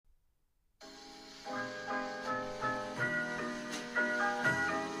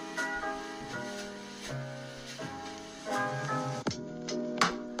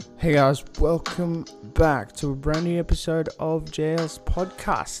Hey guys, welcome back to a brand new episode of JL's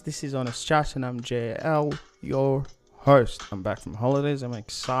podcast. This is Honest Chat and I'm JL, your host. I'm back from holidays. I'm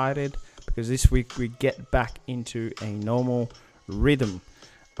excited because this week we get back into a normal rhythm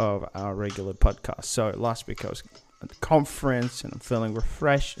of our regular podcast. So last week I was at the conference and I'm feeling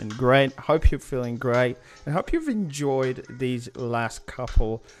refreshed and great. I hope you're feeling great and I hope you've enjoyed these last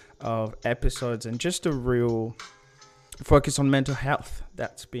couple of episodes and just a real focus on mental health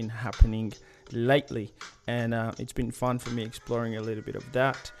that's been happening lately, and it's been fun for me exploring a little bit of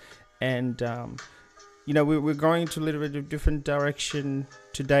that. And we're going into a little bit of different direction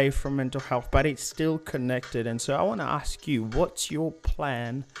today from mental health, but it's still connected. And so I want to ask you, what's your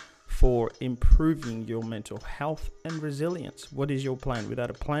plan for improving your mental health and resilience? What is your plan?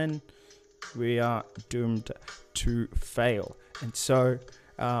 Without a plan, we are doomed to fail. And so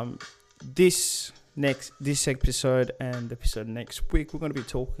this episode and the episode next week, we're going to be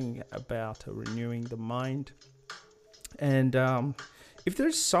talking about renewing the mind. And if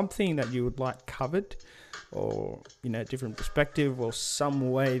there's something that you would like covered, or a different perspective, or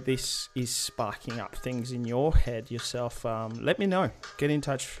some way this is sparking up things in your head yourself, let me know. Get in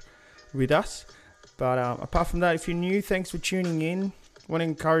touch with us. But apart from that, if you're new, thanks for tuning in. I want to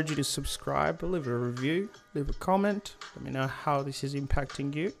encourage you to subscribe, leave a review, leave a comment. Let me know how this is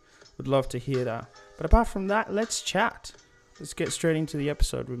impacting you. Would love to hear that. But apart from that, let's chat. Let's get straight into the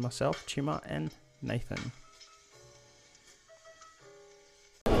episode with myself, Chima, and Nathan.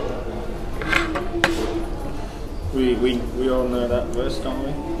 We all know that verse, don't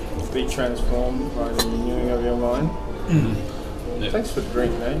we? Be transformed by the renewing of your mind. Yeah. Thanks for the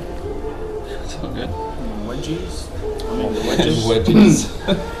drink, mate. It's all good. Wedgies. The wedges.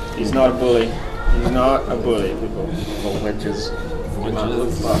 Wedges. He's not a bully. He's not a bully, people. Or wedges. I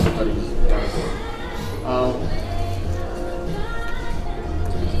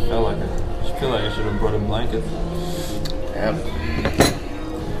feel like I should have brought a blanket. Yeah.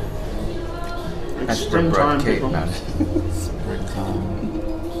 It's springtime, people.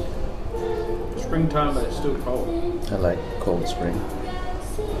 Springtime, but it's still cold. I like cold spring.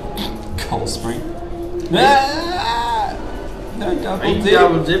 Cold spring? Ah! No double Are you dip.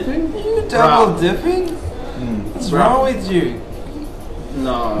 double dipping? You double dipping? What's wrong with you?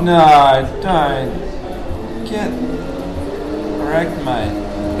 No. No, don't. Get wrecked, mate.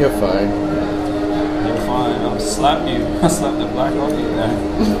 You're fine. You're fine. I'll slap you. I'll slap the black off you there.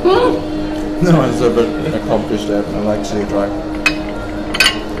 No one's ever accomplished that. I'll actually try. I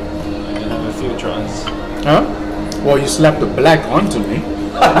can have a few tries. Huh? Well, you slapped the black onto me.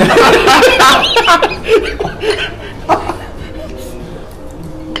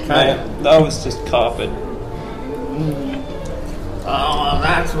 Mate, that was just carpet. Oh,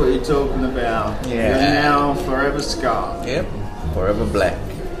 that's what you're talking about. Yeah. You're now forever scarred. Yep. Forever black.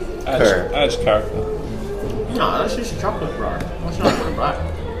 Adds character. No, that's just chocolate, bro. What's not for black?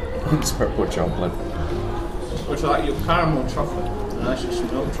 It's purple chocolate. It's like your caramel chocolate. And that's just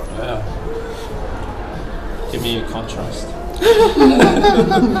milk chocolate. Yeah. Give me a contrast.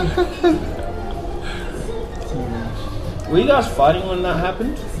 Were you guys fighting when that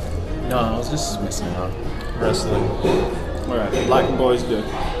happened? No, I was just messing around. Wrestling. Alright, like boys do.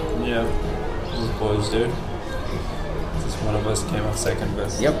 Yeah. As boys do. Just one of us came off second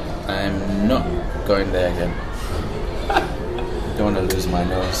best. Yep. I'm not going there again. Don't want to lose my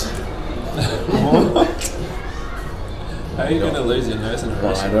nose. What? How are you going to lose your nose in a Well,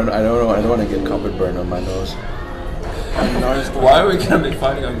 wrestling? I don't want to get carpet burn on my nose. Why are we going to be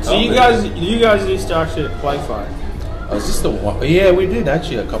fighting on So carpet? you guys used to actually play fight? I was just yeah, we did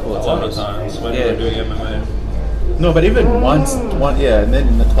actually a couple A of lot of times. times when Yeah. we were doing MMA. No, but even once, and then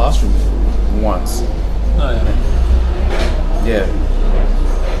in the classroom, once. Oh yeah. Yeah,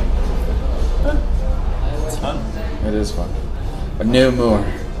 It's fun. it is fun. But no more.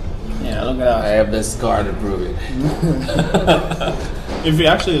 Yeah, look at I us. have this scar to prove it. If you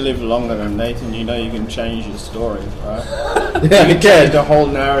actually live longer than Nathan, you know you can change your story, right? Yeah, I can. The whole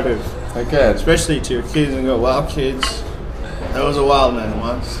narrative. I can. Especially to your kids and go, well, kids, there was a wild man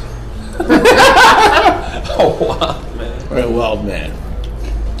once. Oh wow, man. We're a wild man.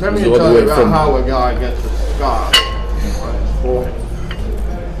 Let me It was all tell the you way about from- how a guy gets a scar on his forehead.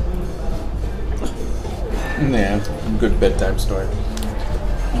 Yeah, good bedtime story.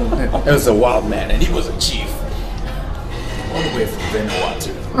 It was a wild man, and he was a chief. All the way from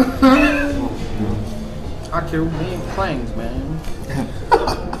Vanuatu. I killed me in planes, man.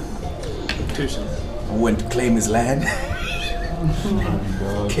 Too soon. I went to claim his land.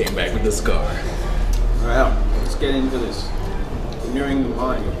 Came back with a scar. Well, let's get into this. Renewing the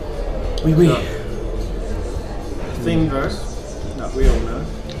mind. Oui, oui. Theme verse that we all know.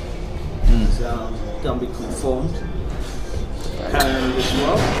 is don't be conformed. And as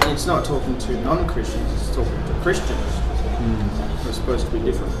well, it's not talking to non-Christians, it's talking to Christians. We're supposed to be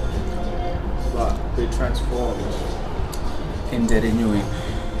different, but be transformed In the renewing.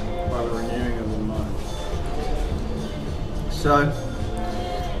 by the renewing of the mind. So,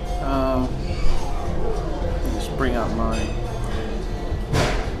 just bring up my.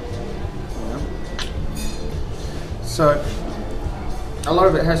 So, a lot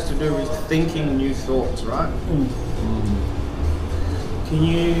of it has to do with thinking new thoughts, right? Can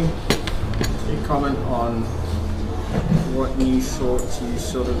you comment on what new thoughts you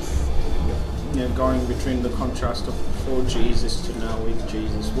sort of, going between the contrast of before Jesus to now with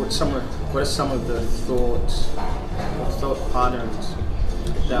Jesus? What are some of the thoughts or thought patterns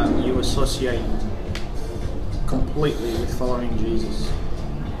that you associate completely with following Jesus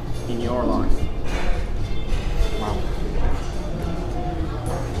in your life?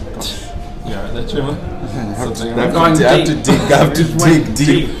 Yeah, that's true. I have Something to Going dig deep. I just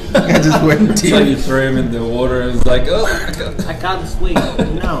went It's like you deep. throw him in the water and it's like, oh my god. I can't swim.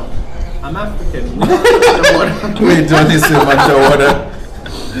 No, I'm African. We don't live in the water. We don't need so much of water.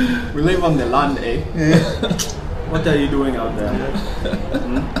 We live on the land, eh? What are you doing out there?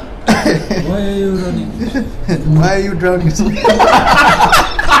 Why are you running? Why are you drowning?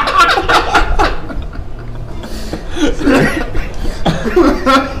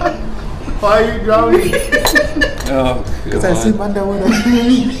 Why are you drowning? Oh, Because I swim underwater.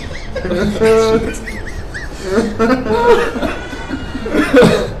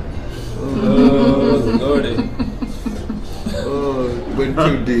 Oh, lordy. Oh, went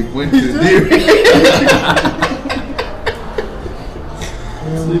too deep. Went too deep.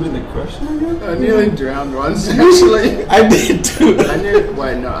 What's even the question again? I nearly drowned once, actually. I did too. I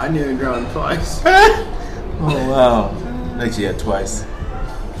nearly drowned twice. Oh wow. Actually, yeah, twice.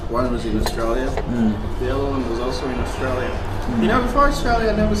 One was in Australia. The other one was also in Australia. Before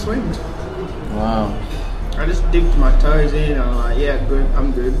Australia, I never swam. Wow. I just dipped my toes in and I'm like, yeah, good,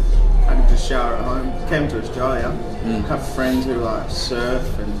 I'm good. I could just shower at home. Came to Australia, have friends who like surf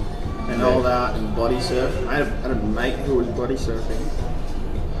and all that and body surf. I had a mate who was body surfing.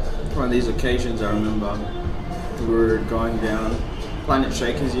 One of these occasions I remember we were going down, Planet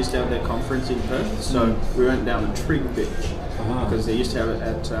Shakers used to have their conference in Perth, so we went down to Trig Beach because they used to have it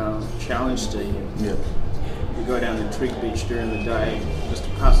at Challenge Stadium. Yeah. We go down to Trig Beach during the day just to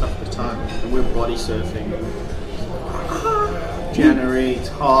pass up the time, and we're body surfing. January, it's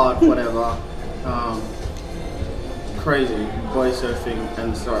hot, whatever. Crazy body surfing,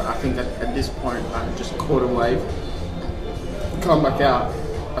 and so I think at this point I just caught a wave, come back out.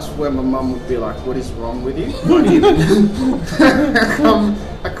 I swear my mum would be like, "What is wrong with you?"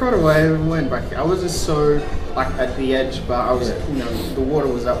 I caught a wave and went back. I wasn't so like at the edge, but I was, the water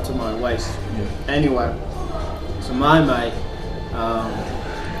was up to my waist. Yeah. Anyway. So my mate,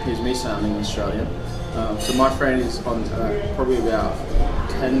 here's me sounding Australian. So my friend is on probably about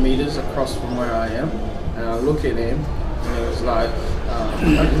 10 meters across from where I am, and I look at him, and it was like, I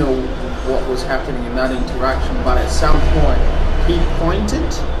don't know what was happening in that interaction, but at some point he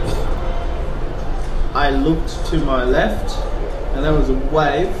pointed. I looked to my left, and there was a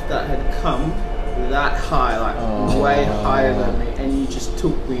wave that had come that high, like way higher than me, and he just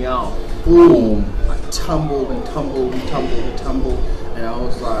took me out. Boom! I tumbled and tumbled and tumbled and tumbled, and I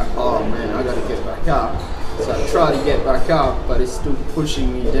was like, oh man, I gotta get back up. So I tried to get back up, but it's still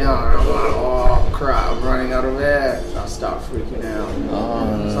pushing me down. I'm like, oh crap, I'm running out of air. So I start freaking out.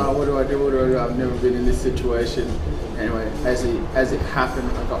 So what do I do? I've never been in this situation. Anyway, as it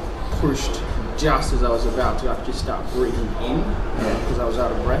happened, I got pushed just as I was about to actually start breathing in, because I was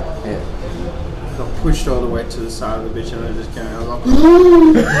out of breath. Yeah. Got pushed all the way to the side of the beach, and I just came out. I was like,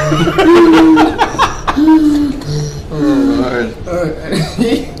 Oh Lord.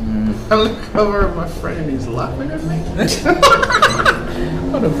 I look over at my friend and he's laughing at me.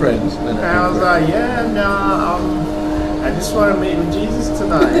 What a friend. And I was like, yeah, no, I just want to meet with Jesus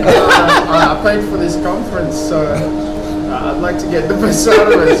tonight. I paid for this conference, so I'd like to get the best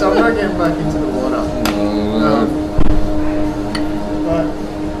out of it. So I'm not getting back into the water.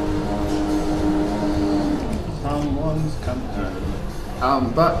 Someone's coming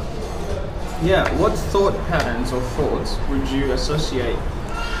home. But yeah, what thought patterns or thoughts would you associate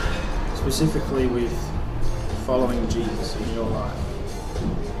specifically with following Jesus in your life?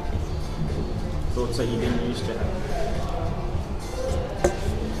 Thoughts that you didn't used to have.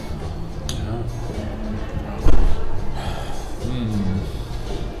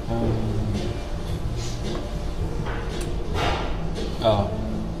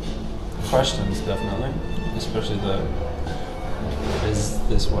 Questions, definitely, especially the is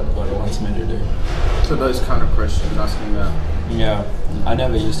this what God wants me to do? So those kind of questions, asking that. Yeah, I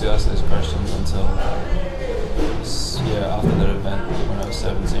never used to ask those questions until after that event when I was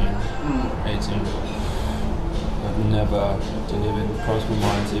 17, 18. But never did even cross my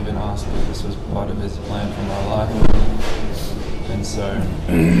mind to even ask if this was part of His plan for my life. And so,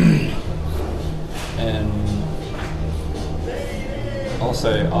 and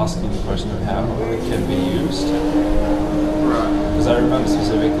also asking the question of how it can be used. Right. Because I remember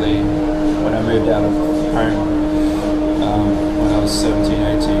specifically when I moved out of home when I was 17, 18,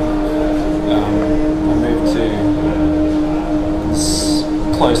 I moved to this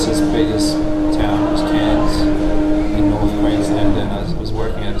closest, biggest town, which was Cairns, in North Queensland, and I was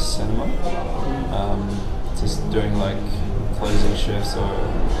working at a cinema, just doing like closing shifts or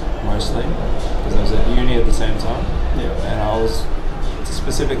mostly, because I was at uni at the same time. Yeah. And I was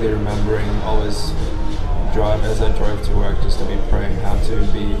specifically remembering always as I drove to work, just to be praying how to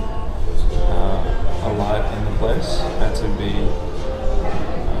be a light in the place, how to be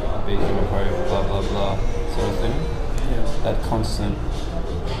a beacon of hope, blah blah blah, sort of thing. Yeah. That constant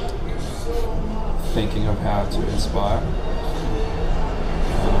thinking of how to inspire,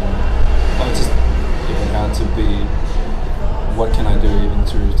 or just even how to be. What can I do even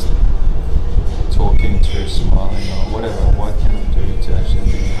through talking, through smiling, or whatever? What can I do to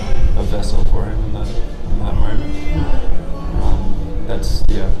actually be a vessel for Him in that moment?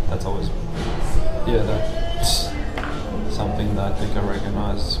 That's always that's something that I think I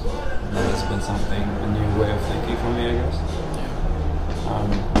recognise that has been something, a new way of thinking for me, I guess.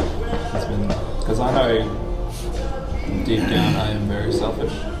 It's been because I know deep down I am very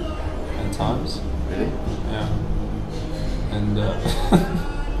selfish at times. Really? Yeah. And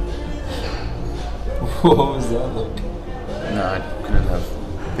what was that look? No, I couldn't have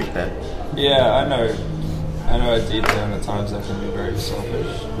picked that. Yeah, I know deep down at times I can be very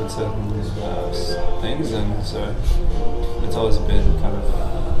selfish with certain things, and so it's always been kind of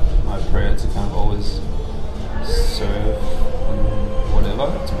my prayer to kind of always serve and whatever,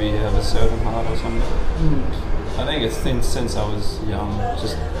 to have a servant heart or something. I think it's since I was young,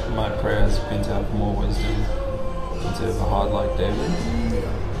 just my prayer has been to have more wisdom and to have a heart like David.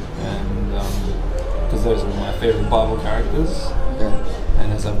 And because those are my favourite Bible characters. Yeah.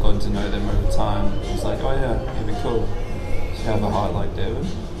 And as I've gotten to know them over time, it's like, oh yeah, it'd be cool to have a heart like David.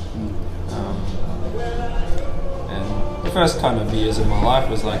 And the first kind of years of my life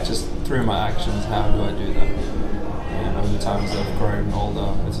was like just through my actions, how do I do that? And over time as I've grown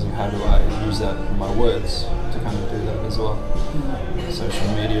older, it's like, how do I use that in my words to kind of do that as well? Social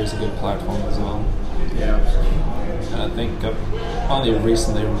media is a good platform as well. Yeah. And I think I've only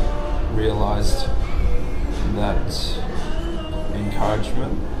recently realised that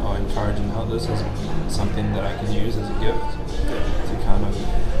encouragement or encouraging others is something that I can use as a gift to kind of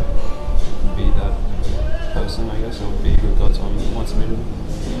be that person, I guess, or be who God wants me to be.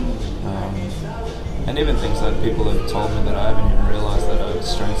 And even things that people have told me that I haven't even realised that are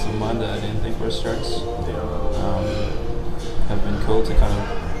strengths of mine that I didn't think were strengths have been cool to kind of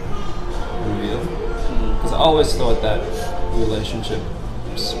reveal. Because I always thought that relationships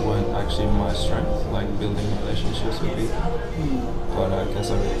weren't actually my strength, like building relationships with people. But I guess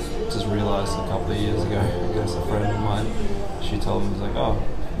I just realised a couple of years ago, I guess a friend of mine, she told me, like, oh,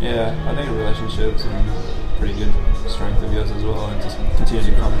 yeah, I think relationships and pretty good strength of yours as well, and just continued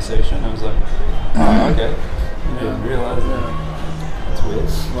the conversation. I was like, oh, okay, I didn't realise that. That's weird.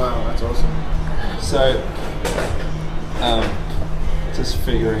 Wow, that's awesome. So, just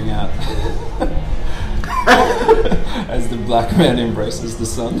figuring out as the black man embraces the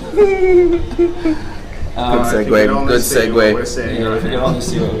sun. Good segue. Good segue. Yeah, if you can only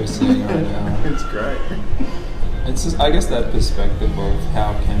see what we're seeing right now. It's great. It's just, I guess, that perspective of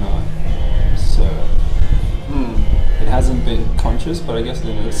how can I serve. It hasn't been conscious, but I guess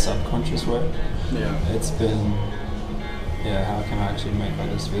in a subconscious way. Yeah. It's been, how can I actually make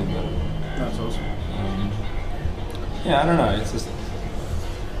others feel better? That's awesome. I don't know. It's just,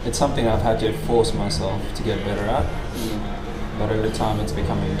 it's something I've had to force myself to get better at. But over time, it's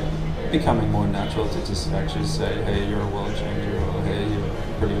becoming more natural to just actually say, hey, you're a world changer, or hey, you're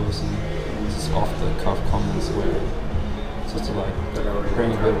pretty awesome. It's just off the cuff comments where it's just to like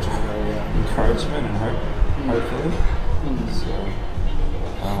bring a bit of encouragement and hope, hopefully. So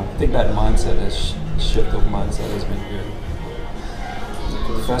I think that mindset, shift of mindset has been good.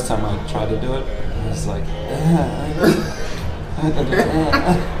 The first time I tried to do it, I was like,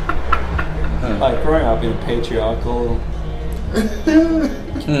 like growing up in a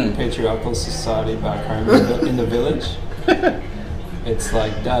patriarchal society back home in the village, it's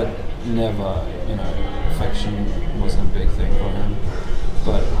like Dad never, affection wasn't a big thing for him.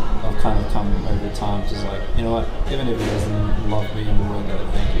 But I've kind of come over time to like, you know what, even if he doesn't love me in the way that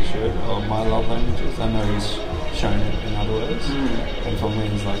I think he should, or my love languages, I know he's shown it in other ways. And for me,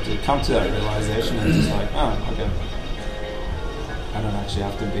 it's like to come to that realization and just like, oh, okay, I don't actually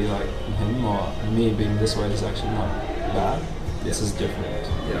have to be like him, or me being this way is actually not bad. This is different.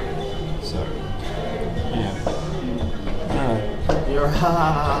 Yeah. So, yeah. I don't know. You're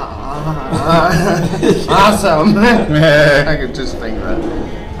awesome. I could just think that.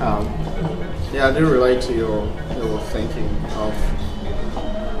 Yeah, I do relate to your thinking of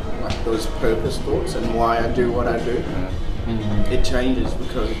like those purpose thoughts and why I do what I do. Mm-hmm. It changes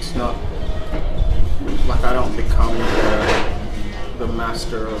because it's not like I don't become the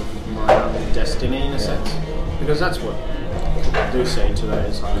master of my own destiny in a sense, because that's what people do say today.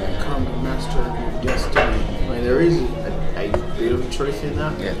 It's like become the master of your destiny. I mean, there is a bit of truth in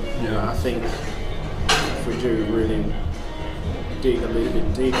that. Yeah. I think if we do really dig a little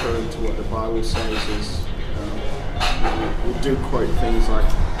bit deeper into what the Bible says, is we do quote things like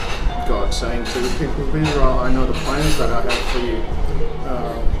God saying to the people of Israel, "I know the plans that I have for you."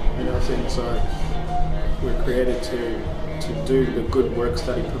 Things like we're created to do the good works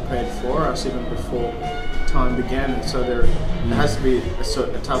that He prepared for us even before time began, and so there has to be a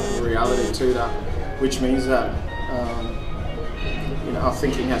certain type of reality to that, which means that our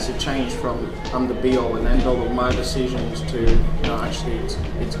thinking has to change from I'm the be all and end all of my decisions to actually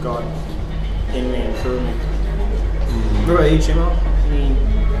it's God in me and through me. What about you, Chimo? Any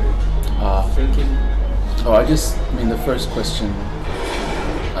thinking? The first question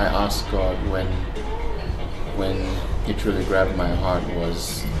I asked God when it really grabbed my heart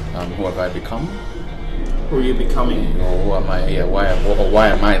was, who have I become? Who are you becoming? Or who am I? Yeah, why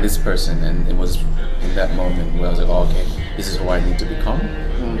am I this person? And it was in that moment where I was like, oh, okay, this is who I need to become.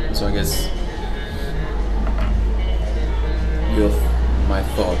 So I guess my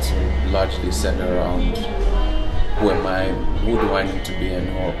thoughts are largely centered around who am I, who do I need to be, and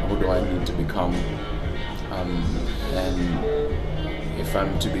who do I need to become. And if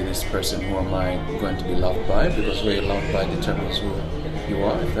I'm to be this person, who am I going to be loved by? Because who you're loved by determines who you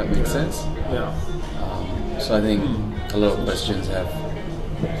are, if that makes sense. Yeah. So I think a lot of questions have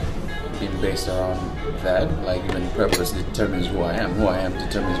been based around that. Like even purpose determines who I am. Who I am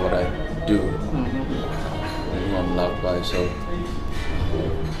determines what I do, and who I'm loved by. So,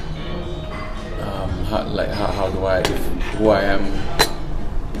 how do I? If who I am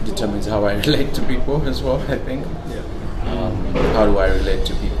determines how I relate to people as well. I think. Yeah. How do I relate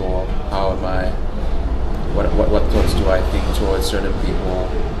to people? How am I? What thoughts do I think towards certain people?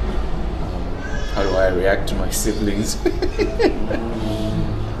 How do I react to my siblings?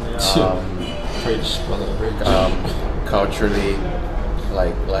 Preach, brother, preach. Culturally,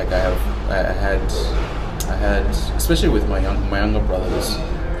 like I had, especially with my younger brother, this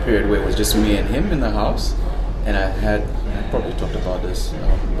period where it was just me and him in the house, and I probably talked about this,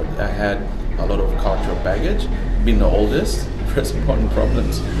 but I had a lot of cultural baggage, being the oldest, first-born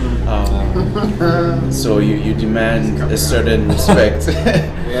problems. So you demand a certain respect.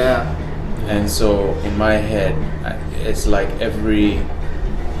 Yeah. And so in my head, it's like every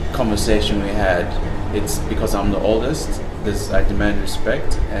conversation we had, it's because I'm the oldest, I demand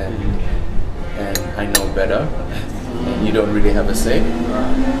respect, and I know better, and you don't really have a say.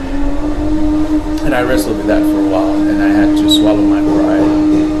 And I wrestled with that for a while, and I had to swallow my pride,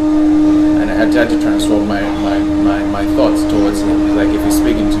 and I had to transform my thoughts towards him. Like if he's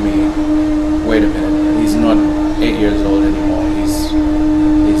speaking to me, wait a minute, he's not 8 years old anymore, he's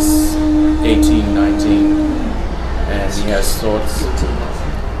 18, 19, and he has thoughts,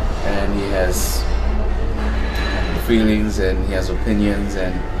 and he has feelings, and he has opinions,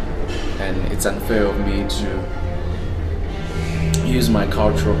 and it's unfair of me to use my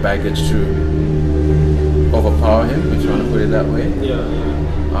cultural baggage to overpower him, if you want to put it that way. Yeah.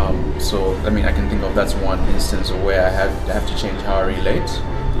 So I can think of that's one instance of where I have to change how I relate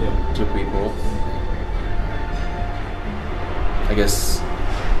to people. I guess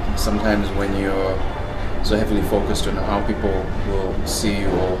sometimes when you're so heavily focused on how people will see you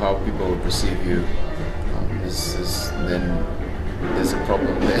or how people will perceive you, then there's a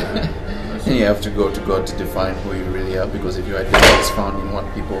problem there. And you have to go to God to define who you really are, because if your identity is found in what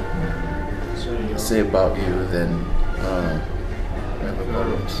people say about you, then you have a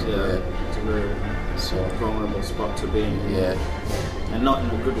problem. Yeah. It's a very vulnerable spot to be in. Yeah. And not in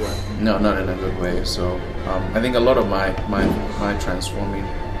a good way. No, not in a good way. So I think a lot of my transforming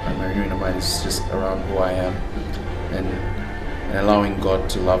and my renewing of mind is just around who I am, and allowing God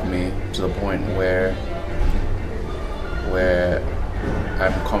to love me to the point where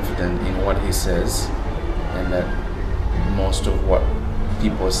I'm confident in what He says, and that most of what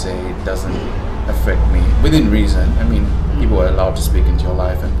people say doesn't affect me within reason. I mean, people are allowed to speak into your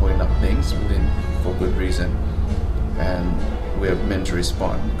life and point out things for good reason, and we're meant to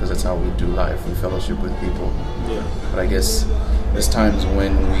respond because that's how we do life. We fellowship with people. Yeah. But I guess there's times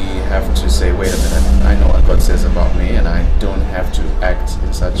when we have to say, wait a minute, I know what God says about me, and I don't have to act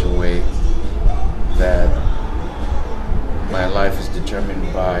in such a way that my life is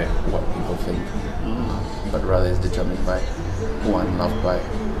determined by what people think, but rather is determined by who I'm loved by,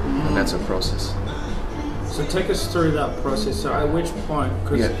 and that's a process. So take us through that process. So at which point,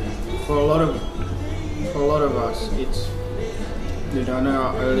 because for a lot of us, it's, you know, in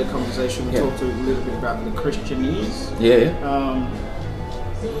our earlier conversation we talked a little bit about the Christianese.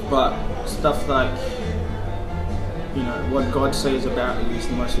 But stuff like, you know, what God says about you is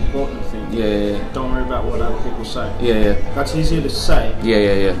the most important thing. Don't worry about what other people say. That's easier to say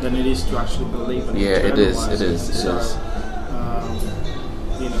than it is to actually believe in it. It is.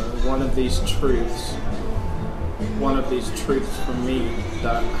 You know, one of these truths for me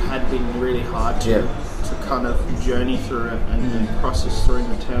that had been really hard to kind of journey through and process through in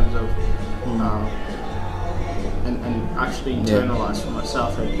the terms of and actually internalize for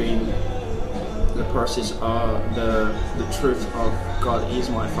myself had been the process of the truth of God is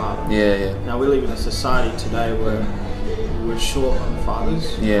my Father. Now we live in a society today where we're short on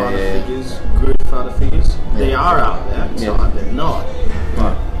fathers, figures, good father figures. They are out there, it's not like they're not,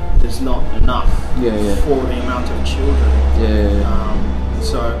 but there's not enough for the amount of children.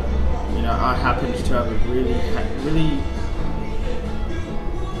 So, you know, I happened to have a really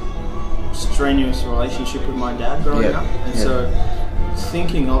strenuous relationship with my dad growing up, and so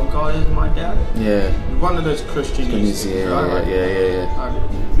thinking of God as my dad, one of those Christianese things,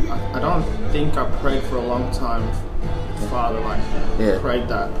 I don't think I prayed for a long time, Father, like prayed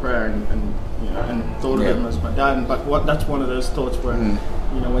that prayer and you know, and thought of him as my dad. But that's one of those thoughts where you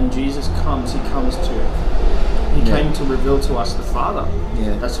know, when Jesus comes, he came to reveal to us the Father.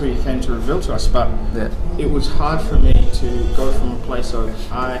 That's who he came to reveal to us. But it was hard for me to go from a place of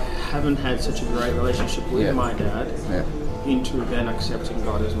I haven't had such a great relationship with my dad into then accepting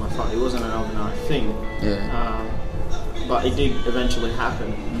God as my Father. It wasn't an overnight thing. But it did eventually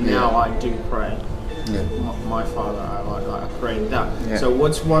happen. Now I do pray. My Father, I pray that. So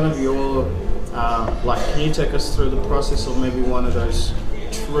what's one of your like, can you take us through the process of maybe one of those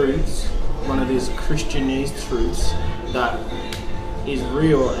truths, one of these Christianese truths that is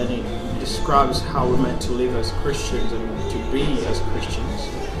real and it describes how we're meant to live as Christians and to be as Christians,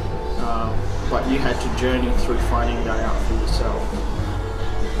 but you had to journey through finding that out for yourself?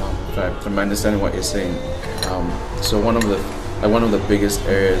 From my understanding what you're saying, so one of the biggest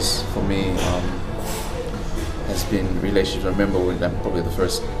areas for me has been relationships. I remember when probably the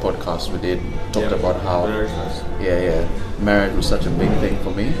first podcast we did talked about how marriage was such a big thing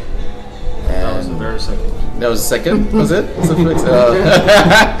for me. And that was the very second. That was the second? Was it?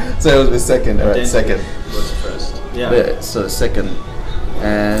 So it was the second. Right, second. Was the first. So the second,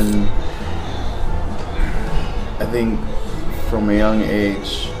 and I think from a young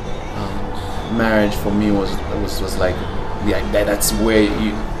age, marriage for me was like that's where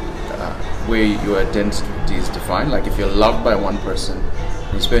your identity is defined. Like if you're loved by one person,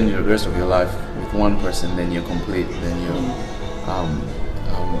 you spend the rest of your life with one person, then you're complete. Then you're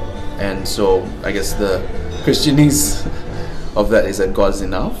and so I guess the Christianese of that is that God's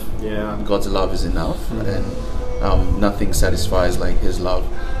enough. God's love is enough, and nothing satisfies like His love.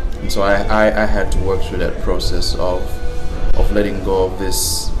 And so I had to work through that process of letting go of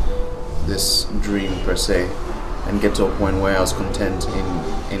this dream per se, and get to a point where I was content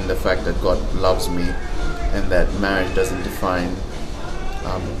in the fact that God loves me, and that marriage doesn't define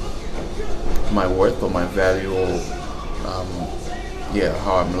my worth or my value or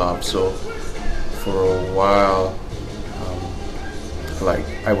how I'm loved. So for a while, like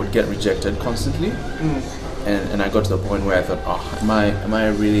I would get rejected constantly, and I got to the point where I thought, am I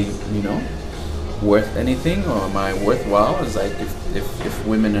really, worth anything, or am I worthwhile? It's like if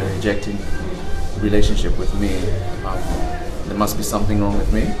women are rejecting relationship with me, there must be something wrong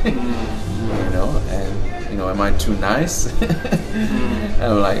with me, and am I too nice? And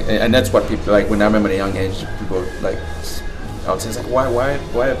I'm like, and that's what people like. When I remember at a young age, people like, I would say, it's like, why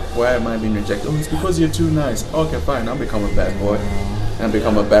am I being rejected? Oh, it's because you're too nice. Okay, fine, I'll become a bad boy. And I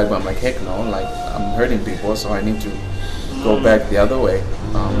become a bad boy. I'm like, heck no, like I'm hurting people, so I need to go back the other way.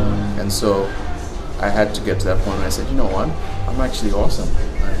 And so I had to get to that point where I said, you know what, I'm actually awesome.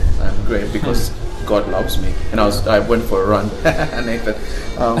 I'm great because God loves me. And I went for a run, Nathan.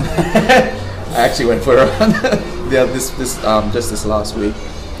 I actually went for a run just this last week,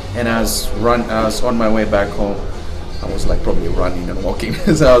 and I was on my way back home. I was like probably running and walking.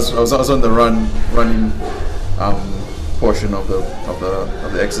 So I was on the running portion of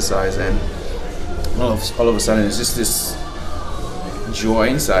the exercise, and all of a sudden it's just this joy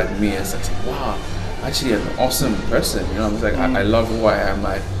inside me. It's like, wow, actually an awesome person. You know, I was like, I love who I am.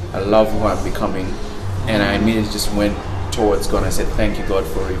 I love who I'm becoming, and I immediately just went towards God. And I said, thank you, God,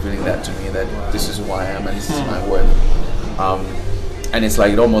 for revealing that to me, that this is who I am and this is my worth. And it's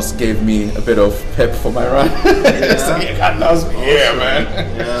like it almost gave me a bit of pep for my run. It's like, yeah, God loves me, yeah, man.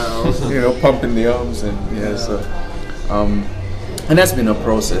 Yeah, awesome. You know, pumping the arms and so. And that's been a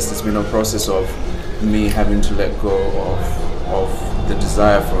process. It's been a process of me having to let go of the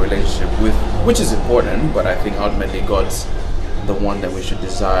desire for a relationship with, which is important, but I think ultimately God's the one that we should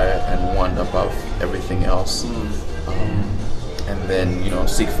desire and want above everything else. And then, you know,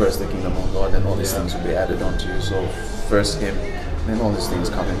 seek first the kingdom of God, and all these things will be added onto you. So first Him, then all these things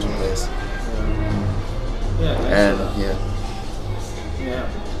come into place.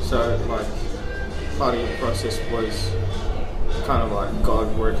 So like part of the process was kind of like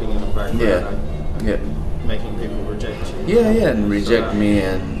God working in the background, making people reject you. And reject me,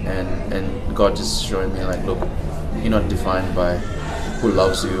 and God just showing me like, look, you're not defined by who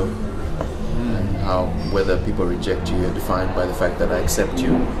loves you, and how whether people reject you. You're defined by the fact that I accept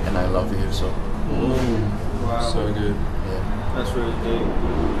you and I love you. So, wow, so good. That's really deep.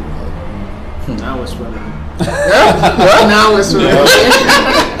 Now we're swimming. What? Now we're swimming.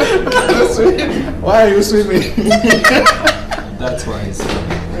 Why are you swimming? That's why he's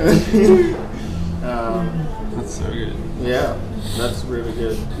swimming. That's so good. Yeah, that's really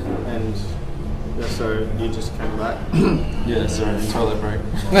good. And so you just came back. Yeah, sorry, toilet break.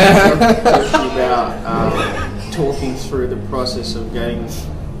 Talking about talking through the process of getting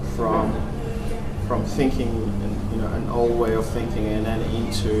from thinking, an old way of thinking, and then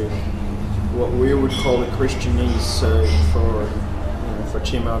into what we would call a Christianese. So for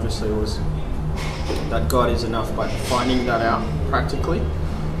Tim, obviously, it was that God is enough, but finding that out practically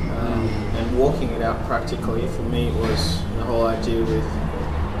and walking it out practically. For me, it was the whole idea with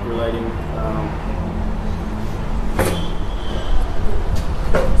relating.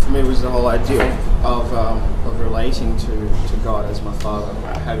 For me, it was the whole idea of relating to God as my father,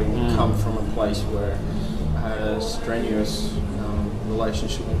 having come from a place where I had a strenuous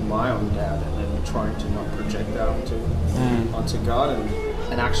relationship with my own dad, and then trying to not project that onto God,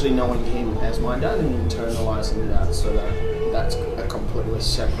 and actually knowing Him as my dad and internalizing that, so that's a completely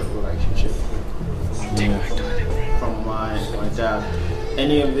separate relationship from my dad.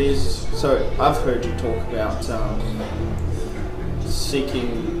 Any of these? So I've heard you talk about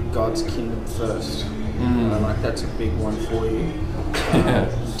seeking God's kingdom first. Like that's a big one for you.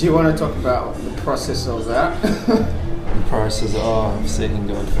 Do you want to talk about the process of that? The process of seeking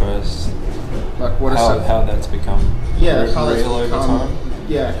God first. Like what how that's become how real that's over time.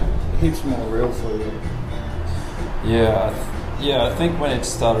 Yeah, heaps more real for you. I think when it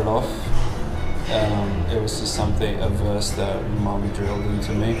started off, it was just a verse that Mum drilled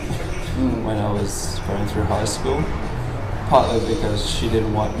into me when I was going through high school. Partly because she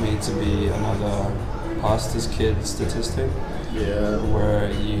didn't want me to be another pastor's kid statistic. Yeah.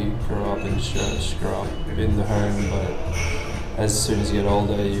 Where you grow up in church, grow up in the home, but as soon as you get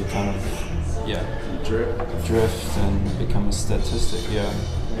older, you kind of, drift and become a statistic. Yeah.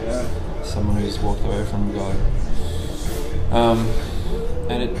 Someone who's walked away from God.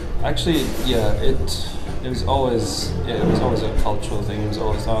 And it actually, it was always a cultural thing. It was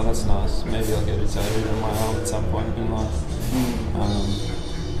always, oh, that's nice. Maybe I'll get it tattooed on my arm at some point in life.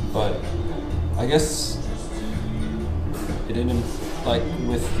 But I guess it didn't, like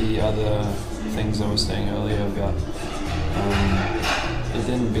with the other things I was saying earlier about, it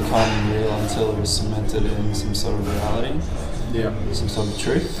didn't become real until it was cemented in some sort of reality. Yeah. Some sort of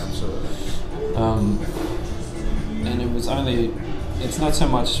truth. Absolutely. And it's not so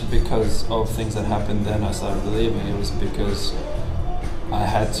much because of things that happened then I started believing. It was because I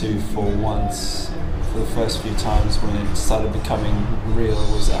had to, for the first few times when it started becoming real,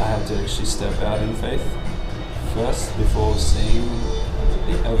 was I had to actually step out in faith first before seeing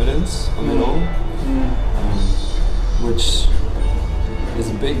the evidence of it all, which is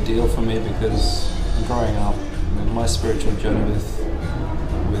a big deal for me because growing up, my spiritual journey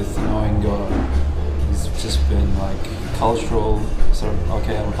with knowing God has just been like cultural, sort of,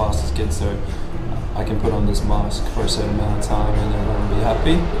 okay, I'm a pastor's kid, so I can put on this mask for a certain amount of time and everyone will be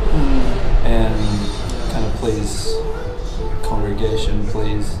happy, and kind of please congregation,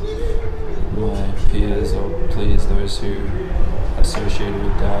 please my peers, or please those who are associated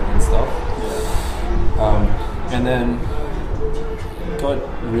with dad and stuff. And then God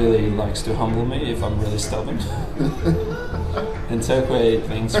really likes to humble me if I'm really stubborn and take away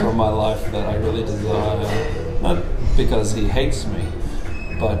things from my life that I really desire. Not because He hates me,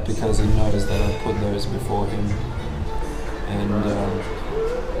 but because He knows that I put those before Him. And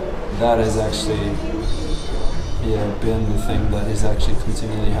that has actually been the thing that He's actually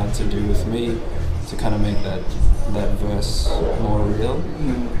continually had to do with me to kind of make that verse more real.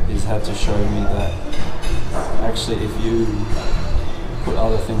 He's had to show me that actually if you put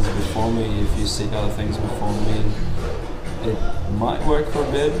other things before me, if you seek other things before me, it might work for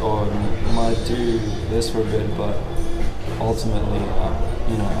a bit or might do this for a bit, but ultimately,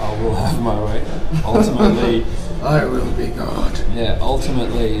 I will have my way. Ultimately, I will be God. Yeah,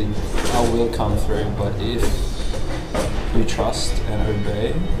 ultimately, I will come through, but if you trust and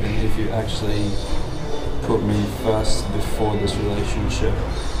obey, and if you actually put me first before this relationship,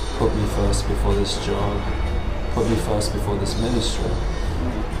 put me first before this job, put me first before this ministry,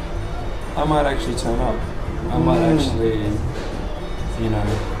 I might actually turn up. I might actually,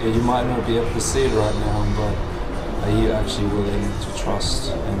 you might not be able to see it right now, but are you actually willing to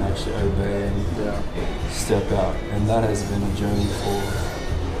trust and actually obey and step out? And that has been a journey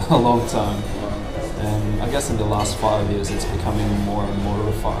for a long time. And I guess in the last 5 years it's becoming more and more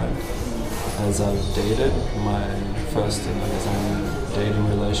refined. As I've dated, my first dating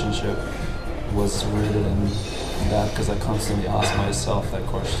relationship was rooted in that, because I constantly ask myself that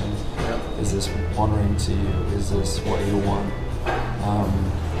question: is this honoring to you? Is this what you want?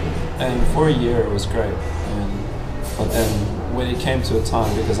 And for a year it was great, but then when it came to a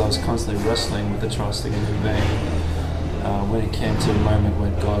time, because I was constantly wrestling with the trusting and obeying, when it came to a moment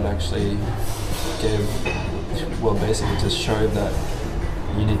when God actually basically just showed that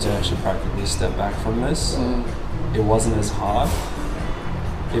you need to actually practically step back from this. It wasn't as hard,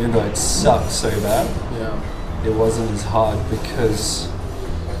 even though it sucked so bad. It wasn't as hard because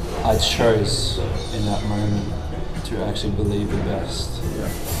I chose in that moment to actually believe the best.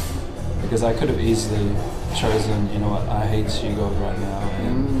 Because I could have easily chosen, you know what, I hate you, God, right now,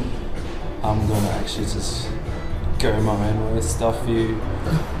 and I'm going to actually just go my own way, stuff you.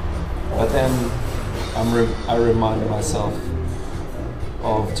 But then I reminded myself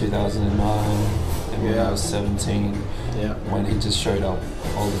of 2009 and when I was 17, when He just showed up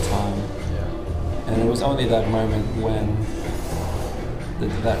all the time. And it was only that moment when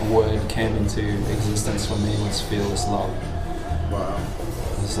that word came into existence for me, was fearless love. Wow.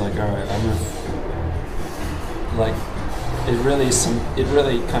 It's like, all right, it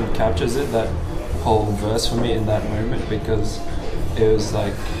really kind of captures it, that whole verse for me in that moment, because it was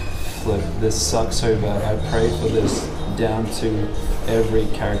like, flip, this sucks so bad. I prayed for this down to every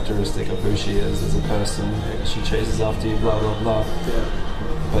characteristic of who she is as a person. She chases after you, blah, blah, blah.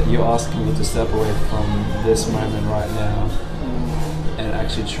 But you're asking me to step away from this moment right now and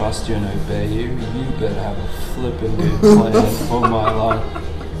actually trust you and obey you. You better have a flipping good plan for my life.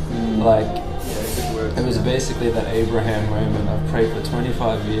 It was basically that Abraham moment. I've prayed for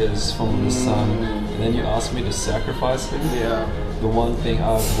 25 years for my son, and then you ask me to sacrifice him. The one thing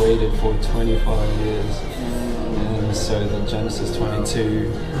I've waited for 25 years. And so the Genesis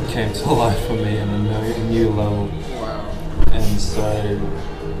 22 came to life for me on a new level. And so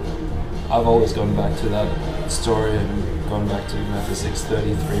I've always gone back to that story and gone back to Matthew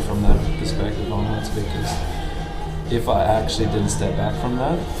 6:33 from that perspective onwards, because if I actually didn't step back from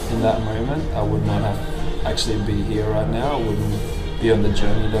that in that moment, I would not have actually be here right now. I wouldn't be on the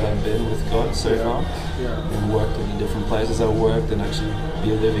journey that I've been with God so far, and worked in the different places I worked, and actually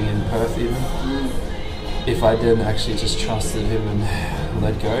be living in Perth even. If I didn't actually just trust in Him and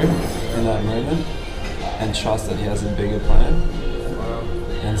let go in that moment, and trust that He has a bigger plan.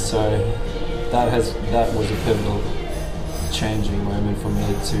 And so that was a pivotal changing moment for me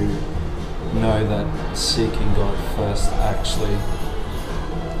to know that seeking God first, actually,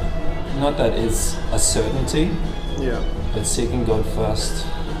 not that it's a certainty, but seeking God first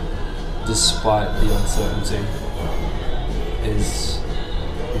despite the uncertainty is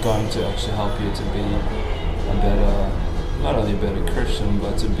going to actually help you to be a better, not only a better Christian,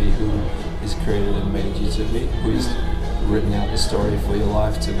 but to be who He's created and made you to be, who He's written out the story for your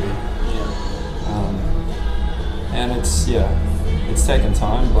life to be. And it's taken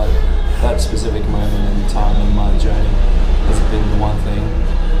time, but that specific moment in time in my journey has been the one thing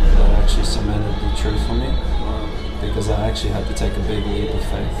that actually cemented the truth for me, because I actually had to take a big leap of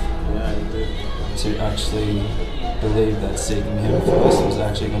faith to actually believe that seeking Him first was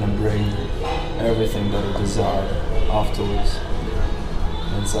actually going to bring everything that I desired afterwards.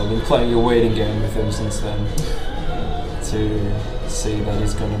 And so I've been playing a waiting game with Him since then to see that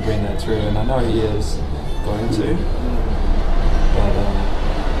He's going to bring that through, and I know He is going to. But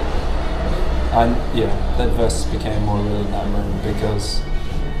that verse became more real in that moment because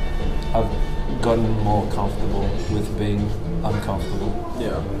I've gotten more comfortable with being uncomfortable.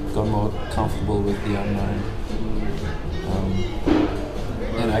 Yeah. Gotten more comfortable with the unknown.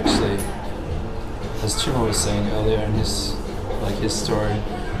 And actually, as Chima was saying earlier in his story,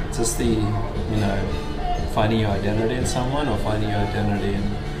 just the, finding your identity in someone or finding your identity in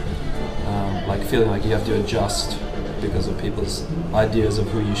feeling like you have to adjust because of people's ideas of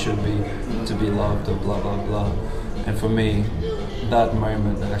who you should be to be loved or blah blah blah. And for me, that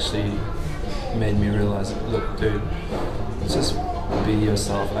moment actually made me realize, look dude, just be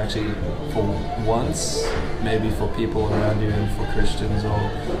yourself. Actually, for once, maybe for people around you and for Christians or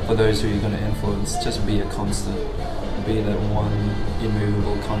for those who you're going to influence, just be a constant. Be that one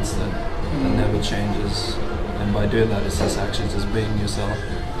immovable constant that never changes. And by doing that, it's just actually just being yourself.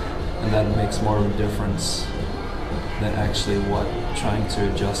 And that makes more of a difference than actually trying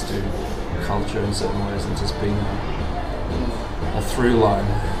to adjust to culture in certain ways and just being a through line.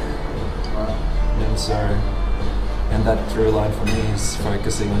 And so, and that through line for me is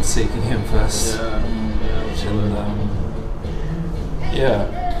focusing on seeking Him first.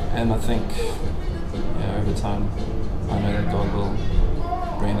 And I think over time I know that God will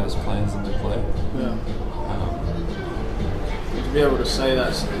bring those plans into play. To be able to say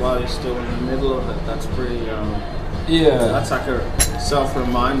that while you're still in the middle of it, that's pretty. That's like a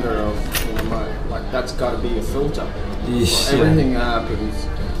self-reminder of that's got to be a filter. Everything that happens.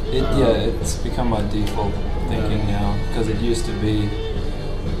 It's become my default thinking now, because it used to be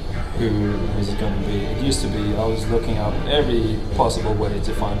who is it going to be. It used to be I was looking up every possible way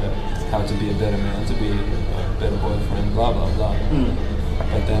to find out how to be a better man, to be a better boyfriend, blah blah blah.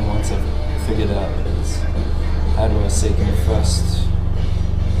 But then once I've figured out it's how do I seek Him first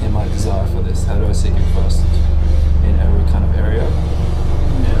in my desire for this? How do I seek Him first in every kind of area?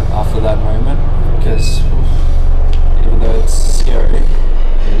 After that moment, because even though it's scary,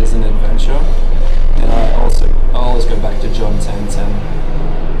 it is an adventure. And I always go back to John 10:10.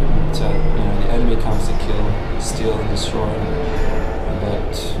 The enemy comes to kill, steal, and destroy.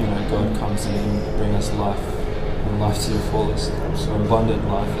 But God comes in and brings us life, and life to the fullest, so abundant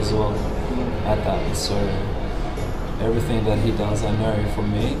life as well. At that, so everything that He does, I know for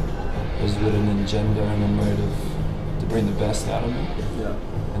me, is with an agenda and a motive to bring the best out of me,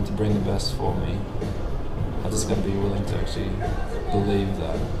 and to bring the best for me. I just got to be willing to actually believe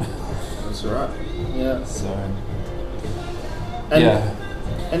that. That's right. Yeah. So.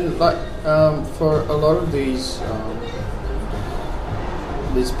 And for a lot of these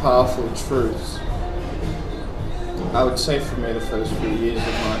powerful truths, I would say for me the first few years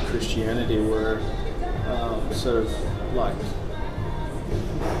of my Christianity were sort of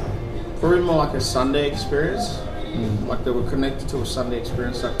probably more like a Sunday experience. Like they were connected to a Sunday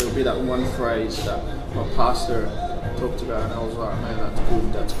experience. Like there would be that one phrase that my pastor talked about, and I was like, man, that's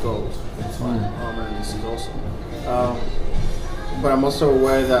good, that's gold. It's like, oh man, this is awesome. But I'm also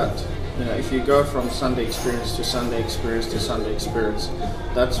aware that if you go from Sunday experience to Sunday experience to Sunday experience,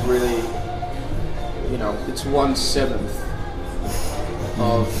 that's really it's 1/7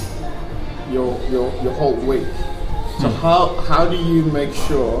 of your whole week. So how do you make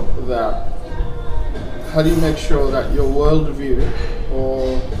sure that your worldview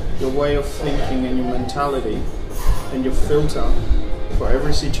or your way of thinking and your mentality and your filter for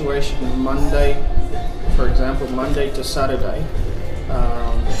every situation, for example, Monday to Saturday,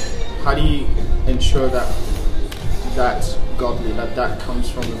 how do you ensure that that's godly, that comes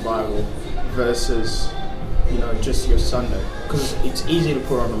from the Bible versus just your Sunday? Because it's easy to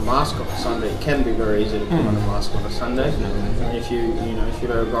put on a mask on a Sunday. It can be very easy to put on a mask on a Sunday. If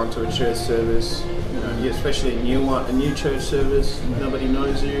you've ever gone to a church service, especially a new church service, nobody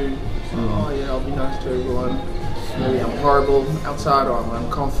knows you. Oh yeah, I'll be nice to everyone. Maybe I'm horrible outside, or I'm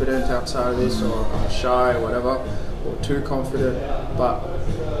confident outside of this, or I'm shy, or whatever, or too confident. But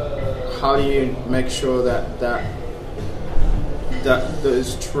how do you make sure that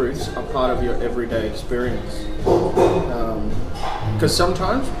those truths are part of your everyday experience? Because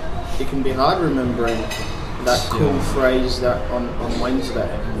sometimes it can be hard remembering that cool phrase that on Wednesday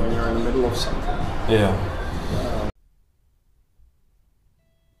when you're in the middle of something.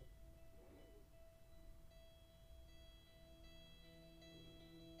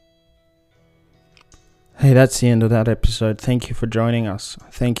 Hey, that's the end of that episode. Thank you for joining us.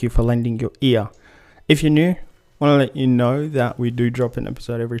 Thank you for lending your ear. If you're new, I want to let you know that we do drop an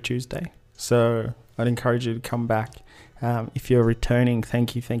episode every Tuesday. So I'd encourage you to come back. If you're returning,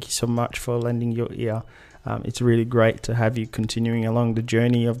 thank you so much for lending your ear. It's really great to have you continuing along the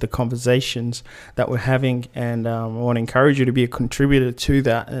journey of the conversations that we're having, and I want to encourage you to be a contributor to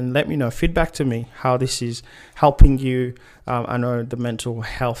that and let me know, feedback to me how this is helping you. I know the mental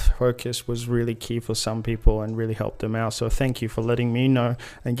health focus was really key for some people and really helped them out, so thank you for letting me know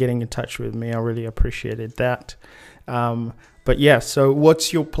and getting in touch with me. I really appreciated that. But yeah, so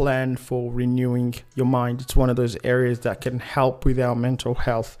what's your plan for renewing your mind? It's one of those areas that can help with our mental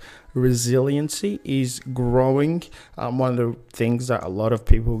health. Resiliency is growing. One of the things that a lot of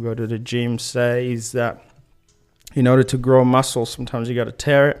people who go to the gym say is that in order to grow muscle, sometimes you got to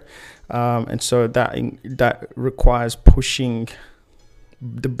tear it. And so that requires pushing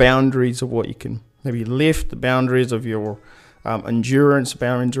the boundaries of what you can maybe lift, the boundaries of your endurance,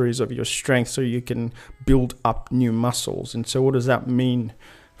 boundaries of your strength, so you can build up new muscles. And so what does that mean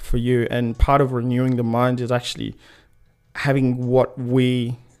for you? And part of renewing the mind is actually having what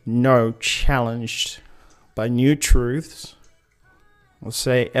we know challenged by new truths, we'll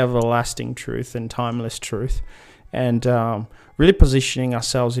say everlasting truth and timeless truth, and really positioning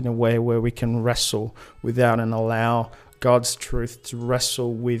ourselves in a way where we can wrestle without and allow God's truth to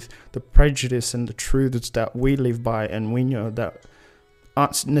wrestle with the prejudice and the truths that we live by and we know that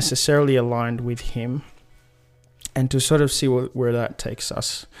aren't necessarily aligned with Him, and to sort of see where that takes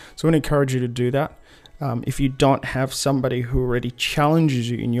us. So I want to encourage you to do that. If you don't have somebody who already challenges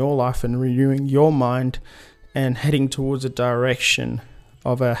you in your life and renewing your mind and heading towards a direction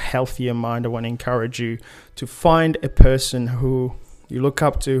of a healthier mind, I want to encourage you to find a person who you look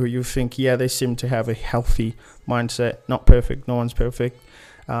up to, who you think, yeah, they seem to have a healthy mindset. Not perfect, no one's perfect,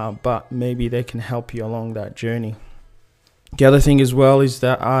 but maybe they can help you along that journey. The other thing as well is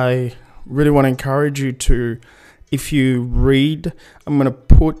that I really want to encourage you to, if you read, I'm going to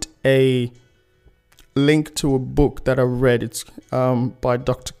put a link to a book that I read. It's by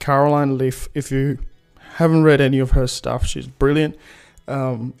Dr. Caroline Leaf. If you haven't read any of her stuff, she's brilliant.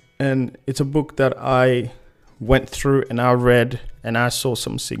 And it's a book that I went through and I read, and I saw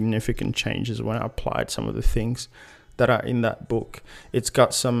some significant changes when I applied some of the things that are in that book. It's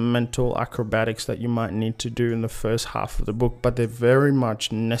got some mental acrobatics that you might need to do in the first half of the book, but they're very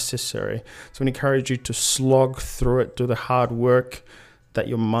much necessary. So I encourage you to slog through it, do the hard work that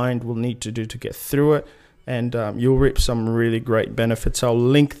your mind will need to do to get through it, and you'll reap some really great benefits. I'll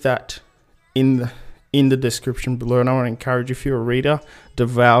link that in the description below, and I want to encourage you, if you're a reader,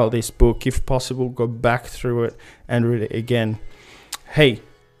 devour this book. If possible, go back through it and read it again. Hey,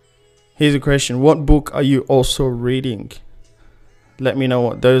 here's a question. What book are you also reading? Let me know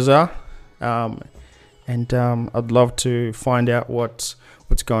what those are, and I'd love to find out what's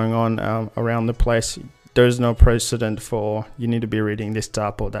going on around the place. There's no precedent for you need to be reading this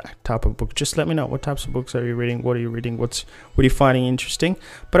type or that type of book. Just let me know, what types of books are you reading? What are you reading? What are you finding interesting?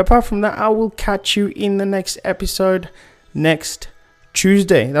 But apart from that, I will catch you in the next episode next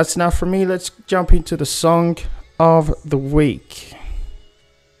Tuesday. That's enough for me. Let's jump into the song of the week.